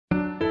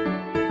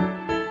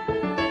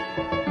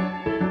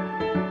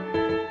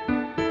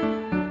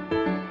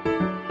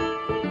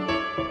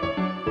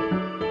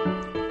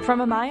From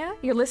Amaya,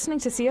 you're listening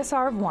to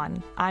CSR of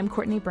One. I'm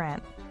Courtney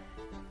Brandt.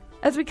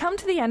 As we come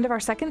to the end of our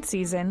second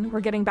season,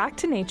 we're getting back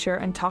to nature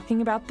and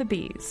talking about the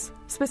bees,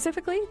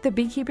 specifically the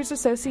Beekeepers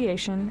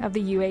Association of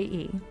the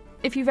UAE.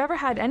 If you've ever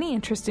had any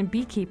interest in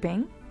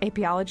beekeeping,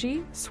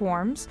 apiology,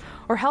 swarms,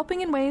 or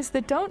helping in ways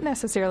that don't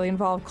necessarily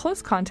involve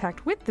close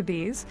contact with the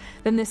bees,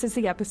 then this is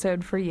the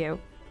episode for you.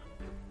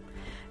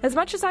 As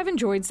much as I've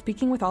enjoyed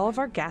speaking with all of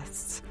our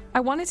guests, I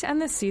wanted to end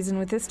this season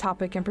with this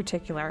topic in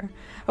particular,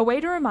 a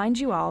way to remind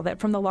you all that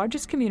from the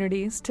largest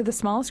communities to the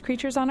smallest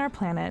creatures on our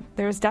planet,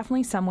 there is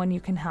definitely someone you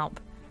can help.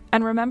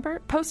 And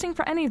remember, posting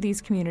for any of these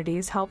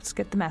communities helps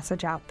get the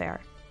message out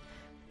there.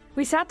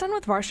 We sat down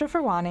with Varsha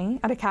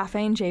Farwani at a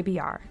cafe in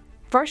JBR.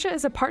 Varsha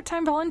is a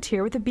part-time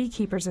volunteer with the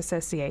Beekeepers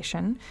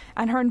Association,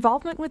 and her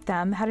involvement with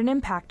them had an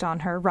impact on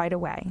her right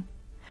away.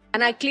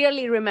 And I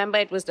clearly remember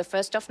it was the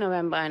 1st of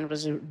November and it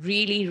was a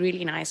really,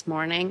 really nice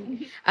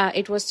morning.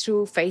 It was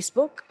through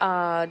Facebook.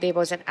 There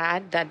was an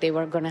ad that they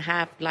were going to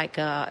have like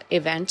a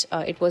event.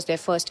 It was their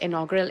first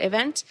inaugural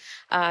event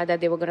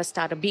that they were going to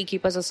start a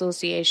Beekeepers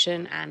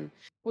Association. And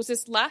was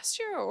this last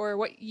year or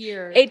what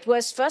year? It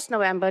was 1st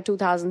November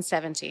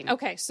 2017.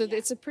 Okay, so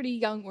It's a pretty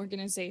young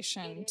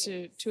organization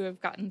to have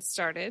gotten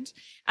started.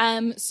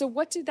 So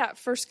what did that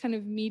first kind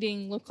of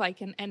meeting look like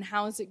and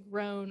how has it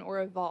grown or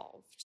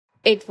evolved?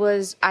 It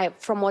was,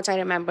 from what I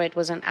remember, it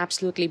was an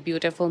absolutely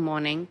beautiful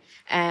morning,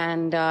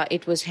 and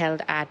it was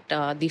held at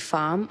the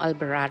farm, Al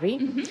Barari.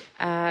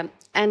 Mm-hmm.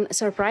 And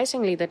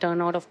surprisingly, the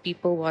turnout of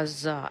people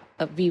was,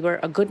 we were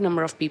a good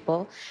number of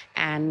people.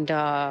 And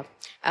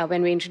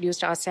when we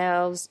introduced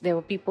ourselves, there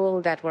were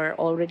people that were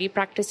already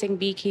practicing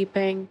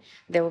beekeeping.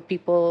 There were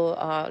people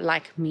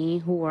like me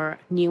who were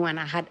new, and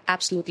I had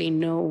absolutely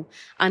no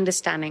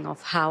understanding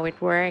of how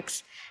it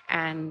works.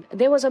 And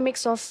there was a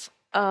mix of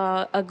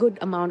a good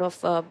amount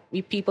of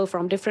people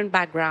from different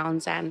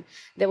backgrounds, and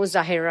there was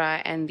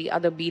Zahira and the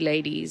other bee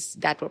ladies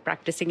that were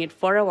practicing it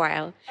for a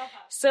while. Uh-huh.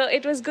 So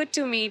it was good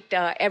to meet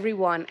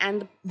everyone,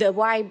 and the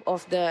vibe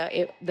of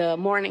the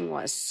morning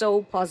was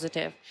so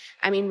positive.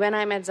 I mean, when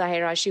I met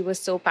Zahira, she was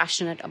so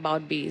passionate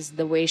about bees.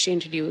 The way she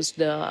introduced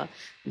the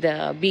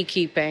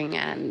beekeeping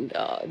and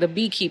the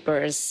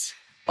beekeepers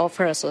of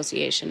her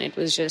association, it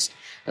was just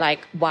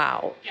like,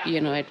 wow,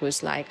 it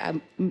was like,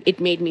 it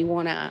made me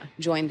want to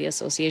join the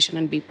association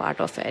and be part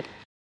of it.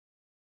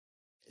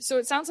 So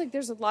it sounds like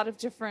there's a lot of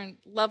different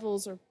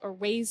levels or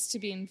ways to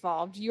be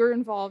involved. You're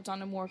involved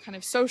on a more kind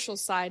of social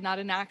side, not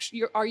an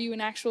actual, are you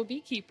an actual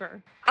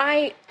beekeeper?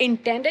 I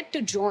intended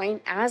to join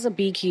as a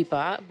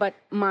beekeeper, but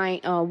my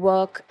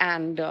work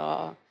and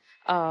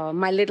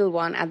my little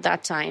one at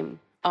that time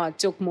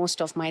took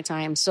most of my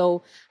time.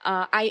 So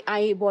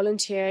I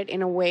volunteered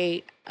in a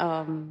way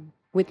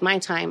with my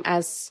time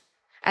as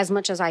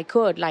much as I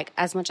could, like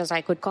as much as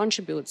I could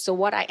contribute. So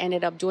what I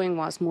ended up doing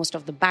was most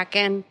of the back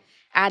end,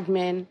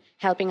 admin,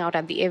 helping out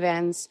at the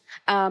events.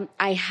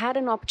 I had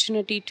an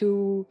opportunity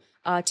to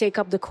take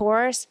up the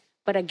course,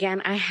 but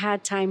again, I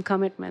had time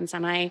commitments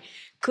and I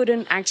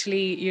couldn't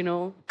actually,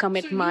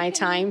 commit my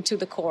time to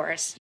the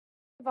course.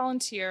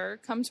 Volunteer,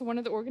 come to one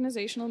of the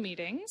organizational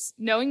meetings,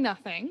 knowing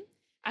nothing.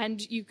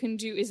 And you can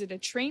do, is it a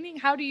training?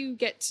 How do you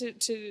get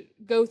to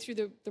go through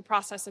the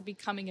process of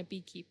becoming a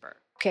beekeeper?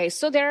 Okay,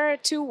 so there are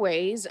two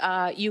ways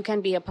you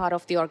can be a part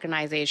of the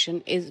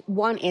organization.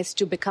 One is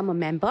to become a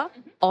member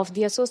of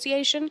the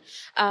association,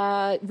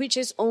 which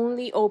is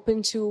only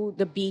open to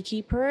the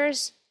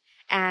beekeepers.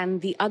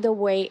 And the other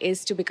way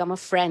is to become a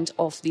friend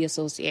of the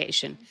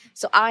association.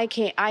 So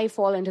I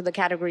fall into the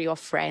category of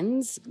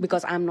friends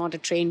because I'm not a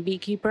trained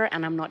beekeeper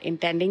and I'm not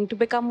intending to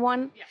become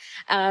one.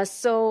 Yeah.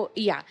 So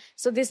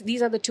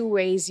these are the two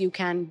ways you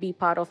can be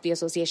part of the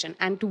association.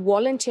 And to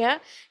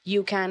volunteer,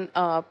 you can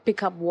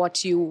pick up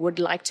what you would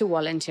like to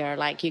volunteer.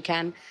 Like you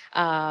can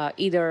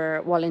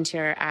either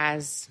volunteer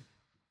as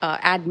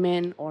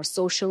admin or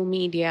social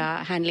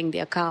media, handling the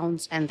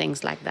accounts and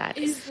things like that.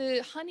 Is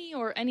the honey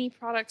or any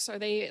products, are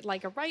they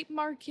like a ripe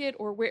market,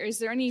 or where is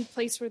there any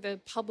place where the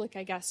public,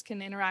 I guess,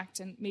 can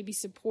interact and maybe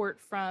support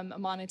from a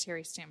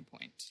monetary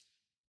standpoint?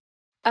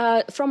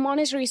 From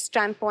monetary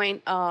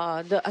standpoint,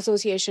 the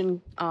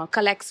association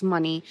collects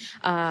money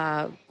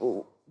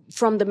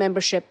from the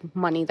membership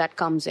money that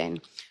comes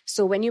in.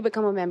 So when you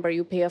become a member,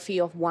 you pay a fee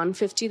of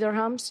 150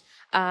 dirhams.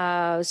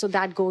 So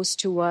that goes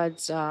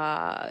towards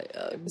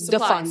the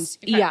funds.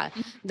 Okay. Yeah,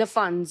 the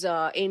funds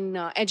in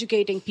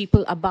educating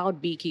people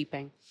about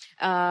beekeeping.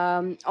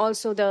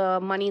 Also, the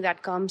money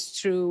that comes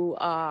through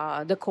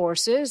the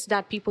courses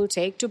that people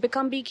take to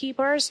become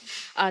beekeepers,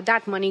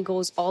 that money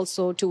goes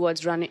also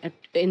towards running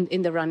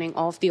in the running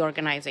of the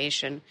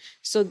organization.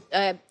 So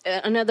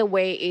another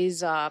way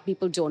is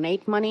people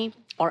donate money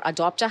or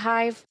adopt a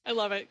hive. I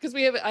love it because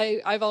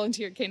I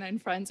volunteer at Canine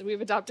Friends and we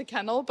have Adopt a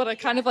Kennel, but I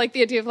kind of like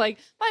the idea of like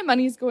my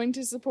money is going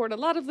to support a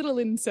lot of little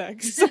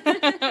insects,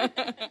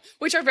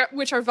 which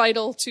are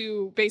vital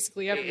to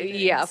basically everything.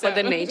 Yeah, for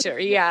the nature.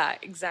 Yeah,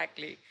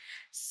 exactly.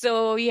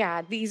 So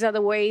yeah, these are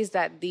the ways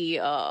that the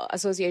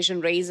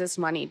association raises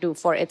money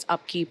for its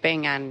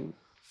upkeeping and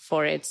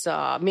for its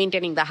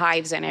maintaining the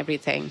hives and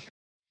everything.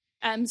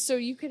 So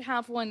you could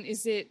have one.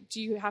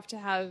 Do you have to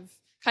have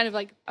kind of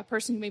like a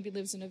person who maybe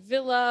lives in a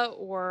villa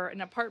or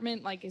an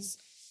apartment?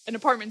 An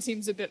apartment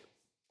seems a bit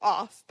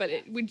off, but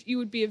you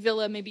would be a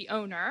villa maybe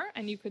owner,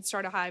 and you could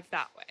start a hive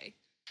that way.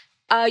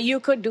 You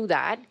could do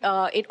that.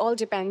 It all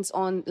depends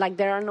on,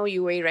 there are no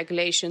UAE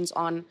regulations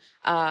on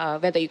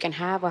whether you can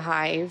have a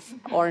hive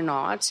or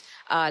not.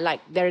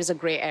 There is a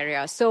gray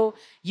area. So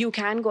you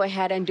can go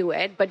ahead and do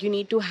it, but you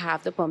need to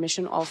have the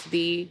permission of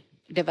the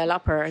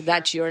developer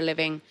that you're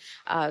living,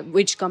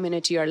 which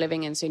community you're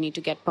living in. So you need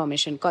to get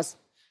permission, because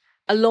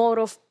a lot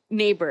of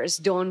neighbors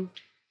don't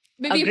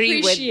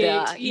agree with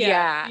the...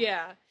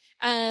 Yeah.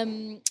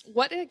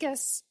 What, I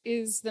guess,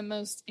 is the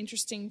most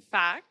interesting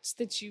fact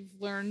that you've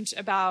learned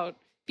about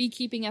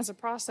beekeeping as a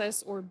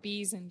process or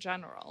bees in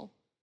general?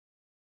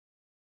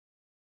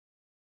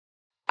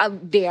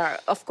 They are,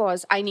 of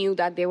course, I knew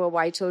that they were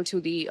vital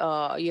to the,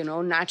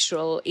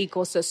 natural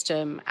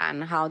ecosystem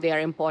and how they are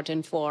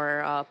important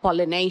for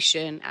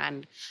pollination.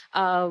 And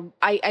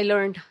I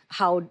learned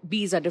how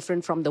bees are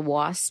different from the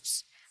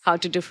wasps, how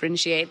to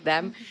differentiate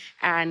them,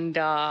 and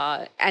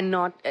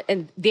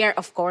they're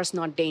of course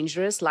not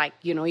dangerous.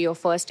 Your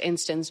first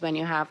instance when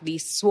you have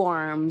these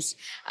swarms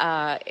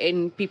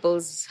in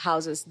people's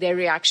houses, their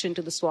reaction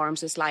to the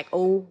swarms is like,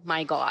 oh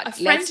my God, a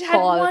friend had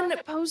one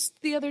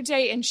post the other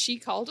day, and she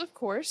called, of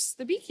course,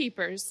 the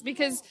beekeepers,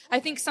 because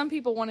I think some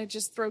people want to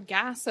just throw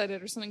gas at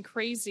it or something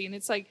crazy, and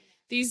it's like,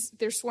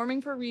 they're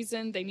swarming for a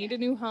reason. They need a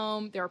new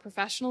home. There are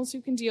professionals who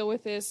can deal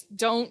with this.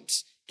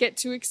 Don't get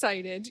too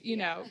excited,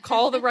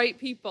 call the right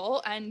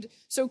people. And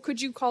so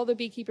could you call the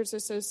Beekeepers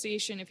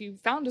Association if you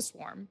found a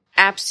swarm?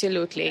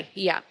 Absolutely.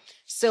 Yeah.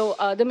 So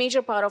the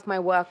major part of my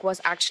work was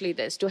actually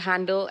this, to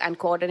handle and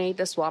coordinate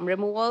the swarm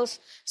removals.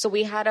 So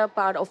we had a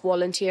part of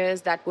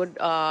volunteers that would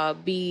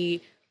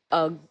be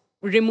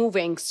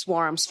removing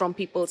swarms from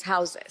people's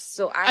houses.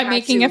 So I'm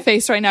making a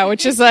face right now,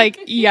 which is like,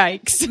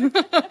 yikes.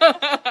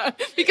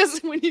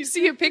 Because when you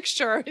see a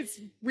picture, it's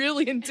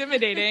really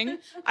intimidating.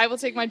 I will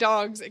take my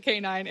dogs at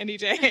K9 any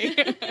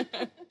day.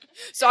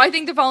 So I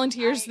think the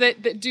volunteers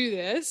that do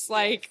this,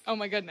 oh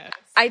my goodness.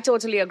 I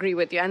totally agree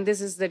with you. And this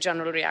is the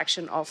general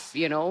reaction of,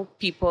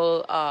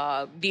 people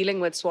dealing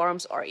with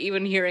swarms or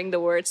even hearing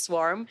the word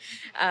swarm.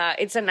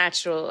 It's a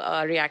natural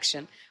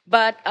reaction.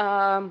 But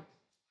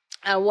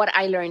what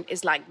I learned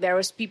is there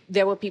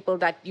were people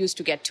that used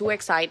to get too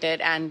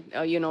excited and,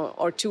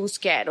 or too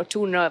scared or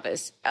too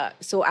nervous.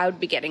 So I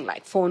would be getting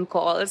phone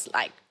calls,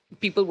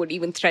 people would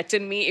even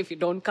threaten me, if you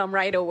don't come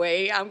right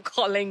away, I'm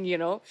calling,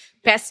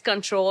 pest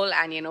control,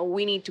 and,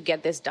 we need to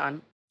get this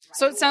done.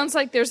 So it sounds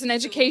like there's an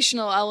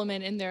educational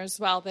element in there as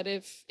well, that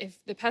if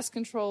the pest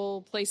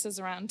control places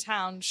around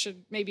town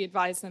should maybe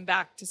advise them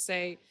back to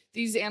say,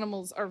 these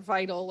animals are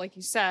vital, like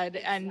you said,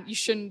 and you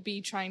shouldn't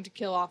be trying to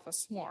kill off a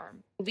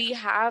swarm. We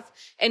have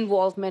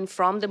involvement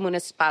from the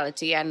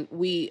municipality, and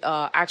we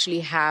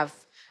actually have,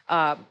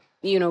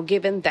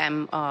 given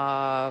them,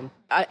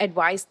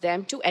 advised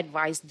them to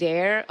advise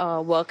their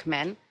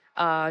workmen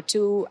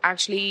to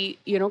actually,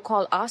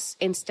 call us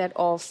instead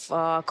of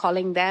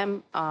calling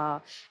them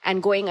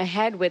and going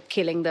ahead with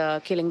killing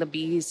the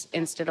bees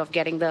instead of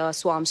getting the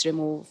swarms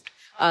removed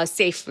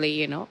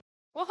safely,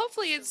 Well,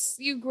 hopefully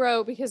you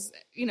grow, because,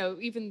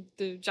 even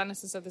the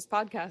genesis of this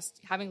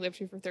podcast, having lived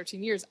here for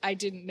 13 years, I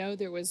didn't know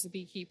there was a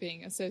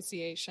beekeeping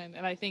association.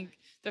 And I think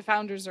the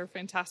founders are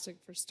fantastic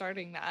for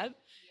starting that.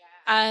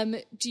 Yeah.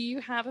 Do you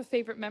have a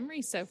favorite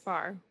memory so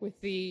far with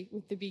the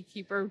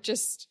beekeeper,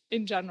 just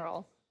in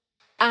general?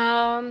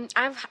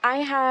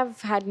 I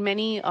have had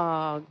many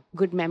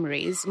good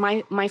memories.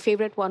 My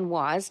favorite one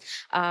was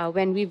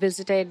when we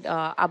visited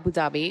Abu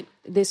Dhabi.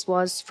 This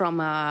was from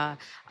a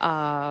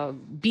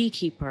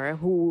beekeeper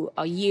who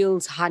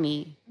yields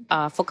honey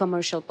for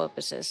commercial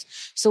purposes.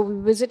 So we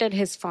visited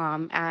his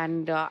farm,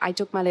 and I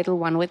took my little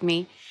one with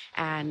me,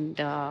 and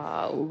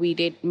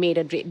we made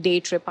a day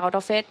trip out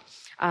of it.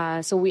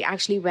 So we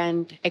actually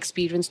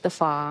experienced the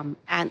farm,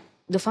 and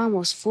the farm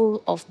was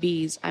full of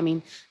bees. I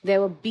mean,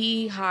 there were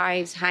bee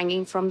hives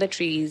hanging from the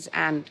trees,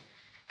 and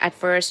at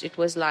first it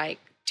was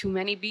too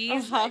many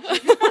bees.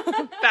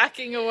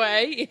 Backing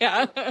away,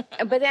 yeah.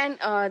 But then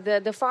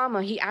the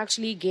farmer, he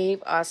actually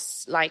gave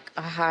us a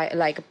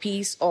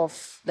piece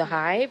of the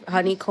hive,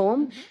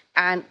 honeycomb,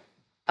 and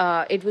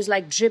it was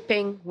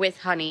dripping with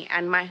honey,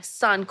 and my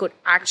son could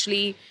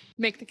actually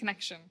make the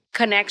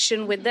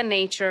connection with the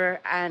nature.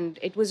 And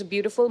it was a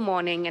beautiful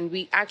morning, and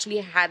we actually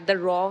had the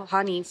raw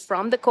honey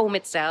from the comb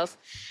itself,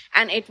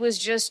 and it was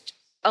just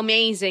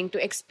amazing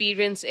to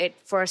experience it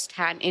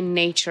firsthand in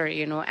nature,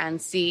 and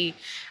see.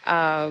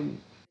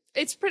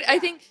 It's pretty. I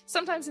think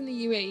sometimes in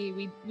the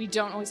UAE we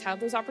don't always have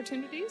those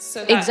opportunities,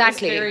 so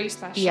exactly is very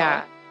special.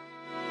 Yeah.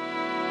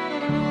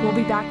 We'll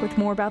be back with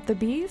more about the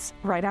bees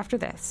right after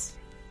this.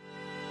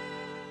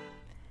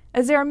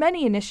 As there are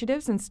many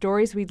initiatives and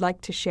stories we'd like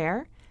to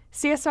share,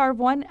 CSR of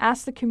One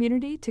asks the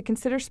community to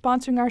consider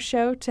sponsoring our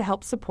show to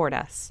help support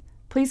us.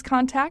 Please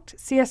contact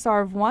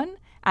CSR of One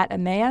at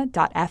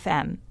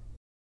amea.fm.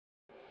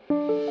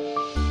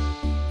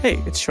 Hey,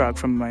 it's Shrag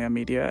from Maya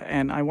Media,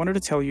 and I wanted to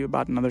tell you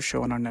about another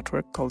show on our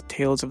network called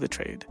Tales of the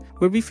Trade,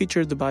 where we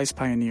feature Dubai's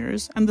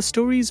pioneers and the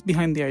stories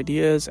behind the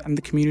ideas and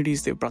the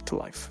communities they've brought to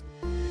life.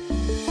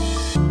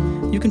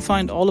 You can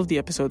find all of the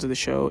episodes of the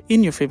show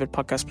in your favorite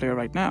podcast player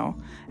right now,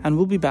 and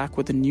we'll be back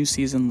with a new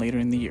season later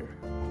in the year.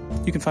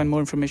 You can find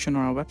more information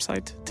on our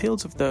website,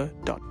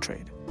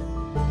 talesofthe.trade.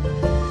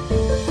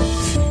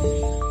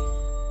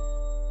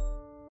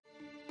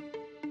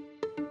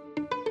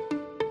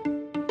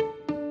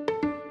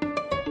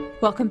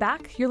 Welcome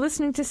back. You're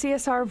listening to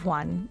CSR of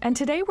One, and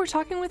today we're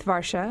talking with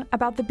Varsha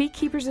about the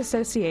Beekeepers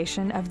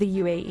Association of the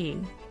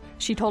UAE.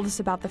 She told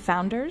us about the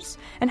founders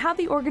and how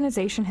the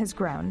organization has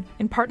grown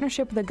in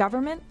partnership with the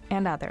government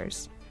and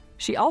others.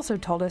 She also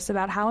told us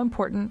about how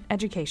important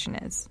education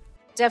is.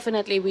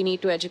 Definitely, we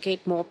need to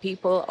educate more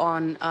people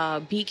on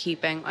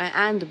beekeeping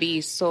and the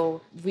bees. So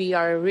we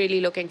are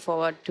really looking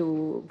forward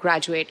to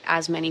graduate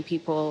as many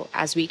people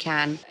as we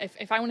can.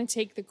 If I want to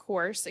take the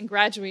course and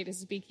graduate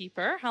as a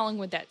beekeeper, how long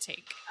would that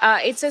take?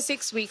 It's a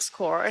 6 weeks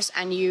course,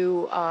 and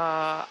you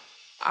are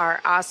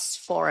asked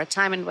for a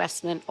time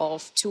investment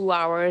of 2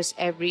 hours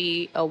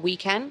every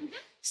weekend.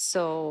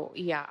 So,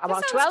 yeah,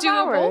 about 12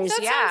 hours.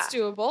 That sounds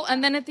doable.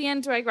 And then at the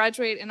end, do I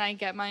graduate and I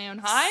get my own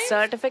hive?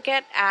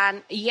 Certificate.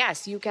 And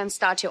yes, you can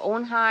start your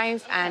own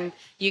hive, and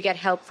you get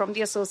help from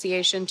the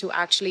association to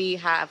actually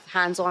have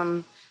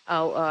hands-on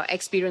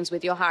experience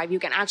with your hive. You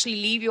can actually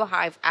leave your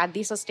hive at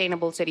the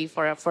sustainable city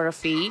for a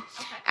fee,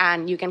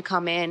 and you can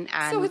come in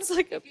and... So it's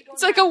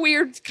like a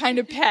weird kind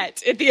of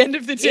pet at the end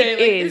of the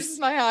day. This is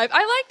my hive.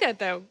 I like that,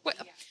 though.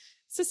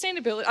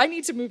 Sustainability. I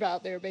need to move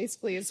out there,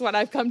 basically, is what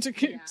I've come to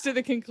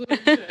the conclusion.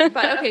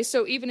 But okay,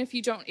 so even if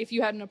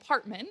you had an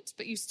apartment,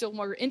 but you still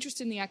were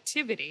interested in the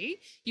activity,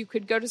 you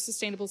could go to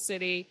Sustainable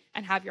City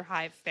and have your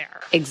hive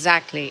there.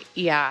 Exactly,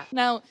 yeah.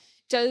 Now,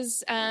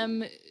 does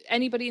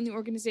anybody in the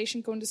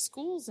organization go into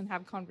schools and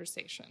have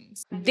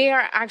conversations? They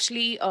are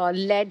actually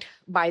led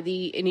by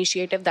the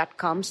initiative that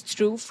comes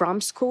through from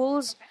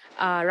schools.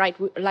 Right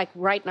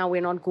now,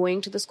 we're not going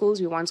to the schools.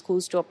 We want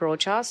schools to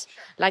approach us.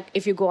 Like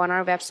if you go on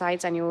our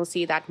websites, and you will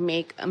see that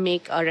make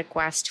a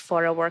request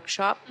for a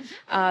workshop.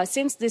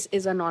 Since this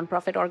is a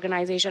non-profit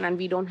organization and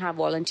we don't have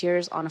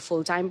volunteers on a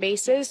full-time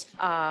basis,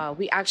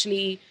 we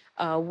actually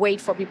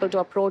wait for people to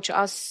approach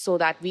us so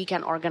that we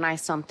can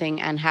organize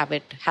something and have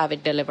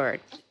it delivered.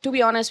 To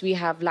be honest, we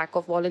have lack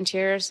of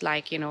volunteers,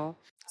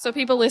 So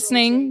people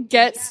listening,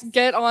 get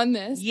on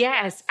this.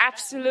 Yes,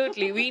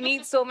 absolutely. We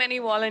need so many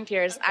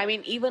volunteers. I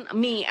mean, even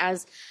me I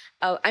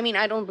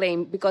don't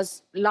blame,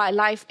 because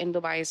life in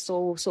Dubai is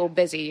so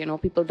busy.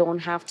 People don't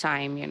have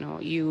time.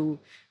 You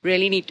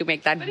really need to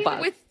make that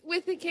buzz.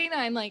 With the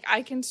canine,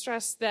 I can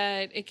stress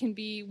that it can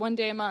be 1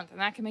 day a month,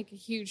 and that can make a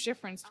huge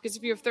difference, because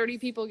if you have 30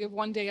 people give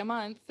 1 day a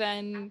month,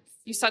 then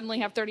you suddenly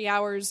have 30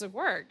 hours of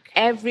work.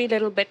 Every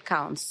little bit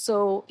counts.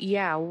 So,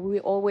 yeah, we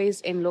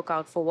always in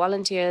lookout for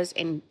volunteers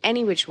in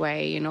any which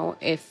way,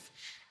 if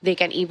they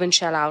can even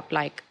shell out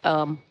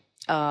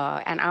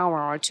an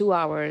hour or 2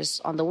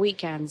 hours on the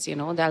weekends,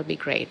 that'll be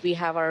great. We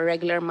have our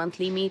regular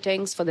monthly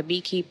meetings for the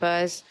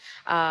beekeepers.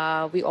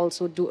 We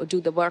also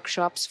do the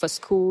workshops for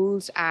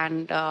schools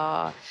and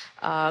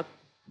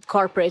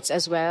corporates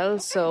as well. Okay.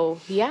 So,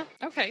 yeah.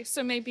 Okay,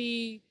 so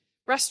maybe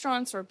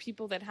restaurants or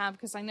people that have,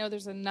 because I know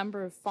there's a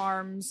number of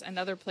farms and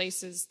other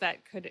places that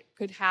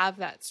could have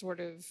that sort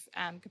of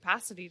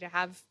capacity to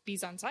have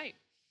bees on site.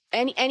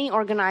 Any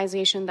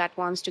organization that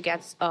wants to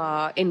get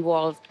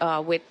involved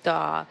with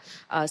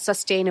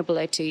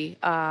sustainability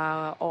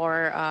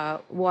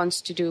or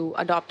wants to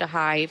adopt a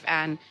hive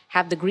and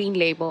have the green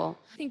label.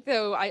 I think,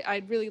 though,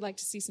 I'd really like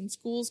to see some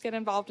schools get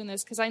involved in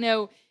this, because I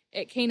know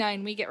at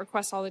K9 we get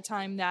requests all the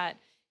time that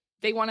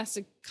they want us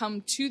to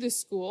come to the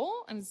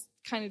school, and it's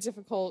kind of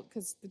difficult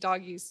because the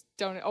doggies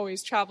don't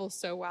always travel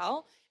so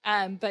well.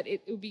 But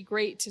it would be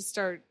great to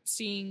start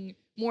seeing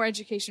more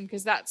education,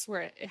 because that's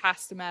where it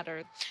has to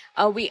matter.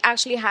 We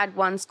actually had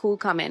one school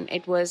come in.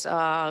 It was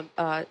a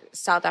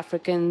South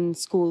African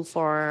school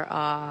for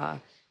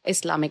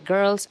Islamic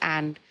girls,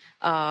 and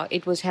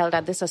it was held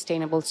at the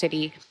Sustainable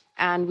City.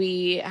 And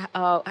we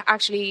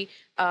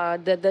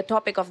the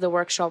topic of the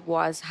workshop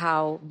was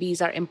how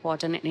bees are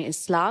important in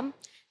Islam.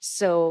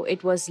 So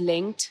it was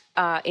linked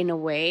in a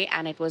way,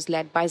 and it was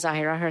led by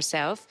Zahira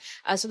herself.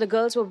 So the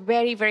girls were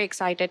very, very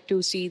excited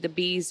to see the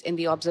bees in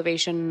the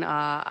observation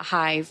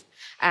hive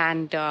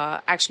and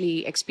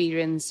actually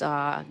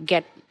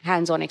get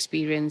hands-on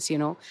experience,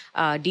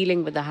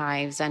 dealing with the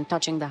hives and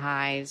touching the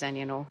hives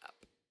and,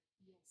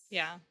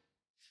 Yeah.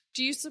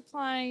 Do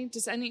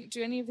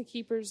any of the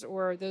keepers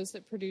or those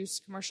that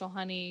produce commercial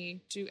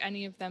honey, do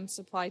any of them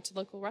supply to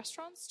local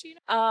restaurants? Do you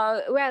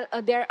know?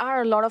 There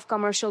are a lot of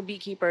commercial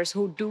beekeepers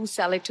who do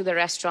sell it to the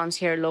restaurants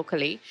here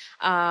locally.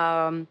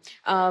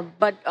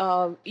 But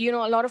a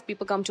lot of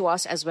people come to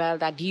us as well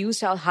that you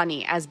sell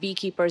honey. As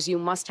beekeepers, you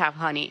must have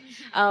honey.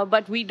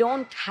 But we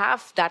don't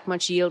have that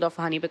much yield of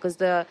honey, because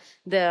the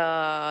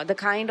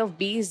kind of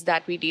bees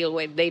that we deal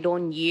with, they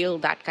don't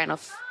yield that kind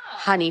of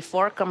honey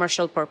for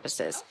commercial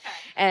purposes.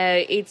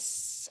 Okay.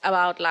 It's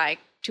about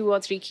 2 or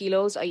 3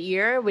 kilos a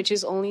year, which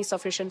is only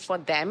sufficient for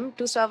them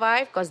to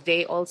survive because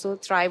they also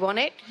thrive on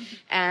it.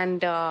 And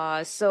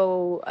but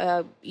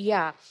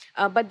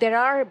there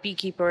are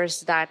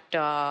beekeepers that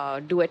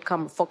do it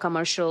for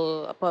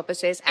commercial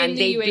purposes, and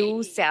they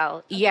do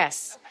sell.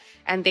 Yes,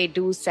 and they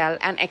do sell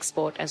and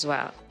export as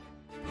well.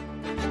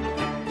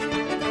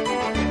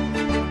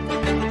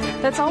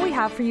 That's all we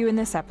have for you in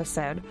this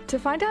episode. To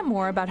find out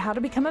more about how to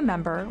become a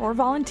member or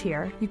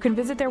volunteer, you can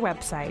visit their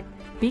website,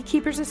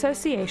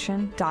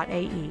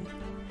 beekeepersassociation.ae.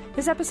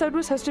 This episode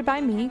was hosted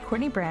by me,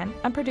 Courtney Brandt,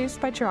 and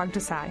produced by Chirag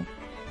Desai.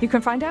 You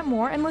can find out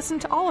more and listen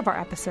to all of our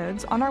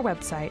episodes on our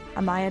website,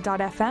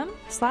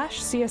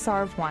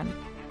 amaya.fm/CSR1.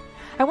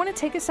 I want to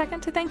take a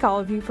second to thank all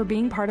of you for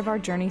being part of our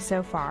journey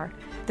so far.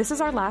 This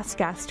is our last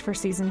guest for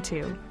Season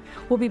 2.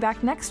 We'll be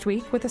back next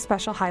week with a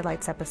special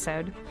highlights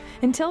episode.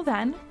 Until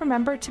then,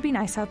 remember to be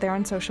nice out there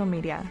on social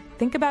media.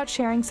 Think about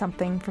sharing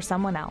something for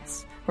someone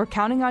else. We're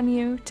counting on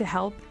you to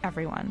help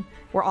everyone.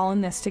 We're all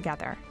in this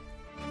together.